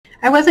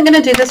I wasn't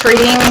going to do this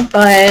reading,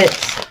 but,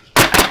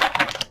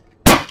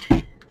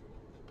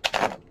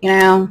 you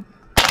know,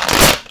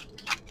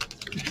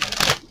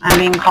 I'm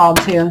being called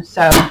to,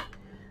 so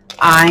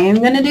I am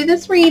going to do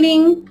this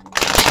reading.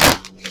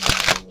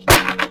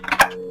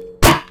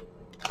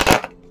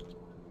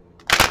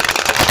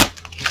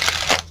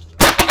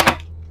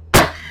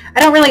 I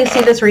don't really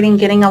see this reading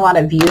getting a lot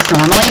of views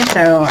normally,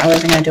 so I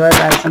wasn't going to do it,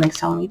 but something's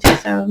telling me to,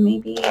 so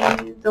maybe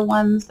the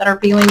ones that are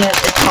viewing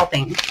it is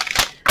helping.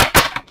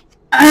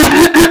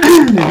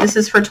 This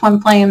is for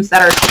twin flames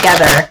that are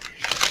together,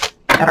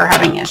 that are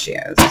having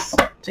issues.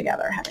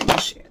 Together, having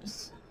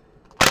issues.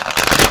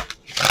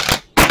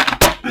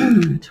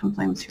 Twin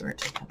flames who are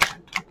together.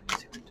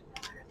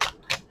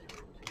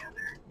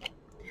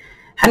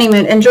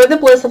 Honeymoon. Enjoy the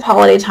bliss of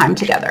holiday time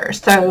together.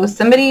 So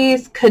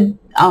somebody's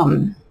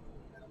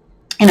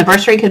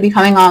anniversary could be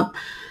coming up.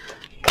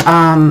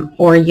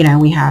 Or, you know,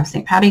 we have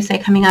St. Patty's Day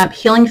coming up.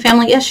 Healing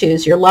family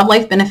issues. Your love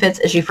life benefits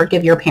as you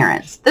forgive your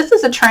parents. This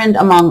is a trend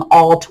among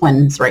all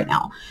twins right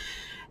now.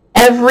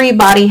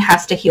 Everybody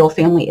has to heal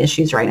family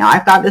issues right now.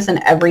 I've got this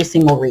in every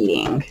single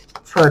reading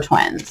for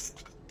twins.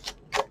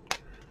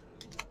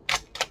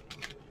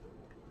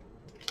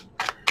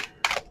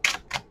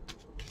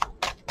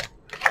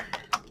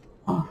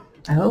 Oh,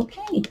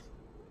 okay.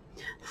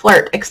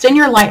 Flirt. Extend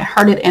your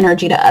lighthearted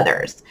energy to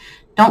others.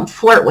 Don't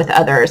flirt with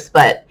others,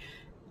 but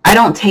I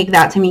don't take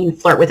that to mean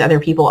flirt with other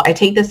people. I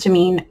take this to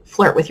mean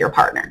flirt with your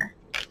partner.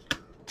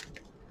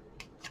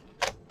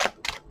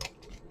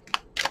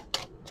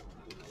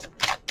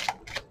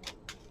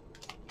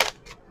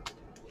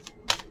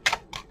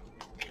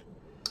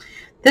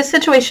 This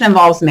situation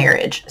involves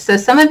marriage. So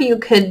some of you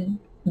could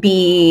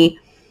be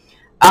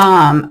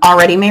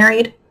already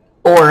married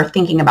or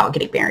thinking about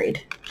getting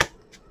married.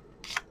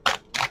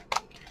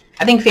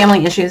 I think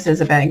family issues is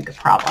a big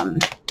problem,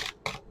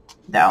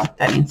 though,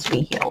 that needs to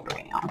be healed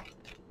right now.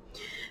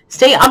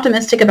 Stay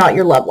optimistic about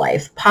your love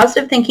life.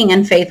 Positive thinking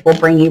and faith will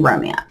bring you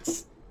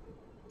romance.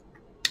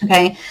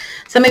 Okay.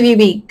 Some of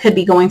you could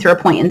be going through a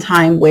point in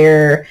time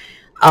where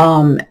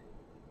the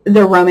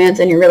romance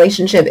in your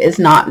relationship is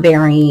not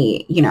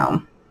very, you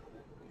know,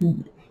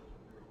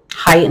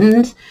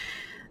 heightened,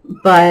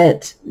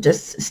 but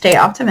just stay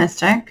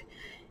optimistic.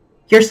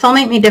 Your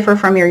soulmate may differ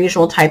from your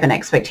usual type and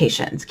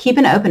expectations. Keep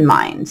an open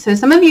mind. So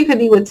some of you could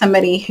be with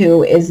somebody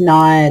who is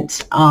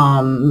not,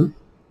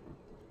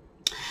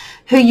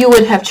 who you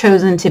would have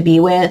chosen to be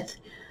with.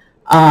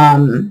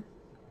 And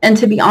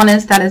to be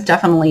honest, that is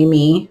definitely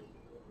me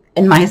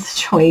in my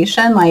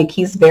situation. Like,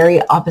 he's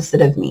very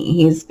opposite of me.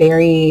 He's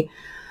very,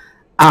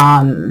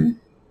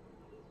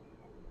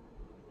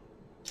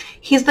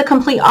 he's the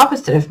complete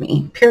opposite of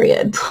me,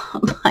 period.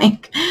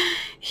 Like,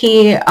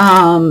 he's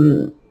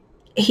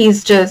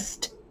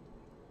just,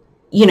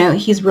 you know,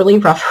 he's really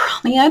rough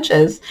around the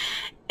edges.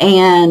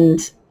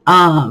 And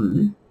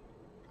I'm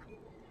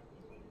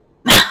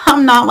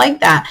not like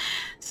that.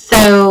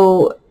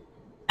 So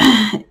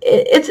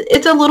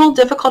it's a little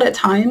difficult at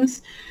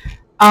times.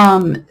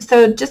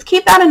 So just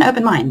keep that an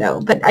open mind,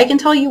 though. But I can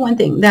tell you one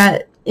thing,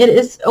 that it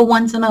is a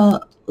once in a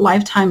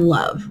lifetime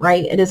love,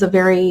 right? It is a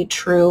very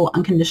true,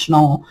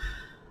 unconditional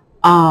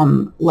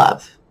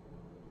love.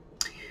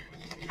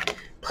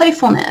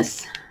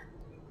 Playfulness.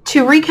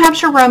 To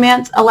recapture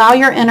romance, allow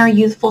your inner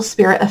youthful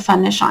spirit of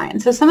fun to shine.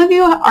 So some of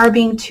you are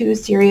being too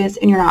serious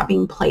and you're not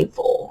being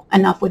playful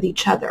enough with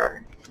each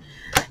other.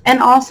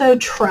 And also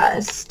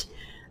trust.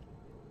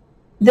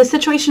 The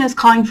situation is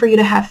calling for you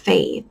to have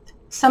faith.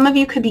 Some of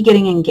you could be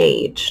getting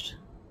engaged.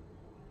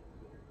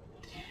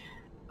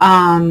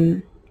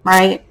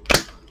 Right?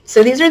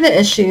 So these are the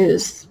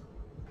issues.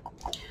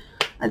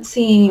 Let's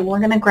see. We're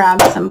going to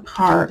grab some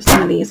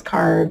of these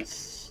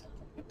cards.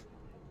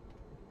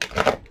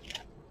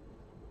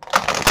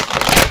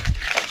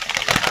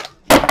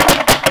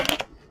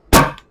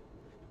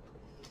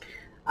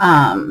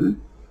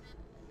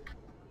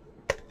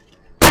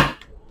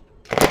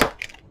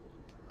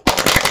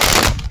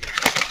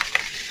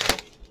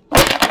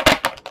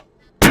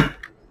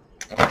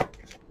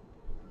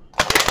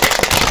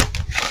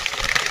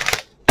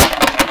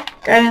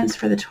 Guidance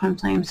for the twin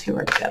flames who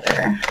are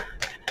together.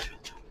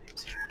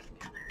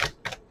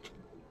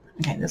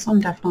 Okay, this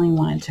one definitely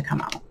wanted to come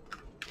out.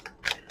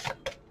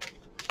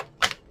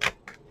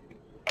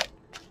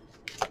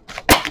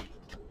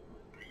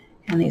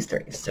 And these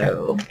three.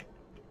 So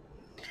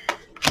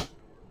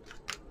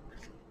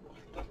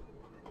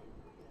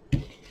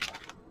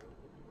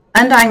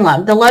undying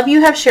love. The love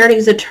you have shared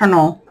is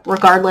eternal,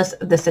 regardless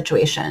of the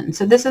situation.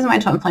 So this is my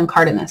twin flame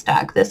card in this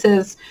deck. This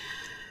is,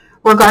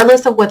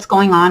 regardless of what's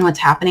going on, what's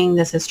happening,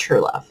 this is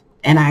true love.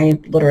 And I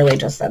literally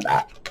just said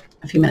that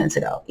a few minutes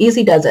ago.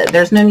 Easy does it.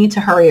 There's no need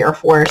to hurry or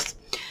force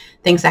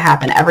things to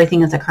happen.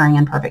 Everything is occurring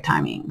in perfect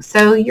timing.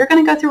 So you're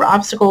going to go through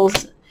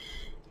obstacles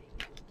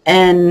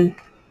and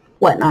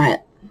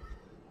whatnot.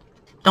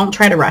 Don't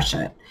try to rush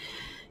it.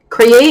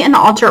 Create an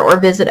altar or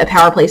visit a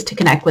power place to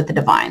connect with the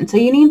divine. So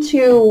you need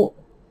to,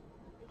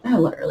 I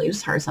literally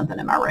just heard something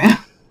in my room.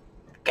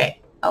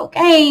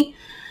 Okay.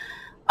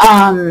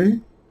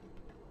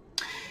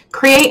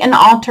 Create an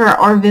altar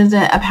or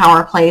visit a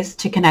power place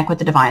to connect with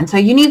the divine. So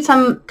you need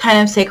some kind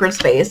of sacred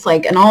space,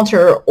 like an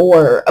altar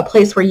or a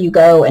place where you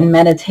go and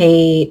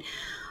meditate,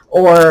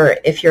 or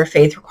if your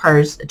faith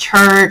requires a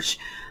church,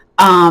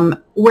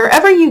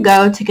 wherever you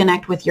go to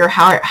connect with your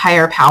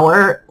higher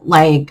power,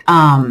 like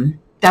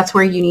that's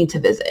where you need to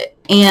visit.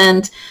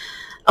 And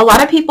a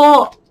lot of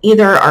people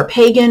either are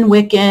pagan,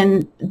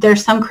 Wiccan.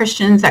 There's some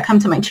Christians that come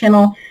to my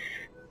channel.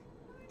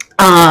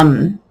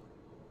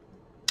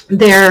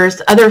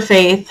 There's other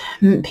faith,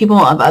 people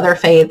of other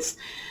faiths.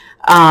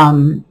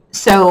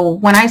 So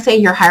when I say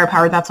your higher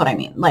power, that's what I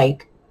mean.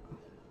 Like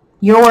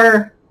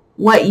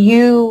what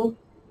you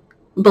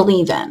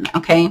believe in,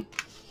 okay?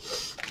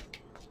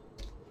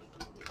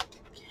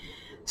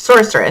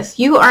 Sorceress,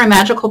 you are a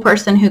magical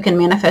person who can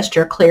manifest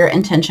your clear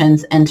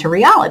intentions into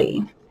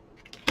reality.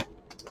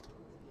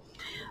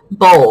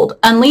 Bold,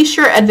 unleash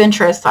your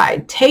adventurous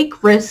side.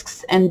 Take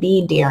risks and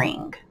be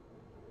daring.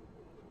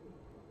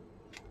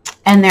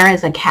 And there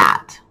is a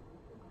cat.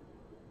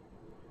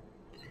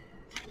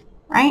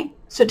 Right?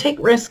 So take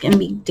risk and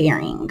be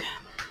daring.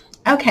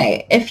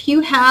 Okay, if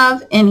you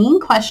have any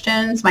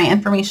questions, my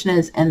information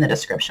is in the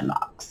description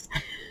box.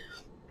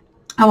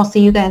 I will see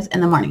you guys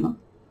in the morning.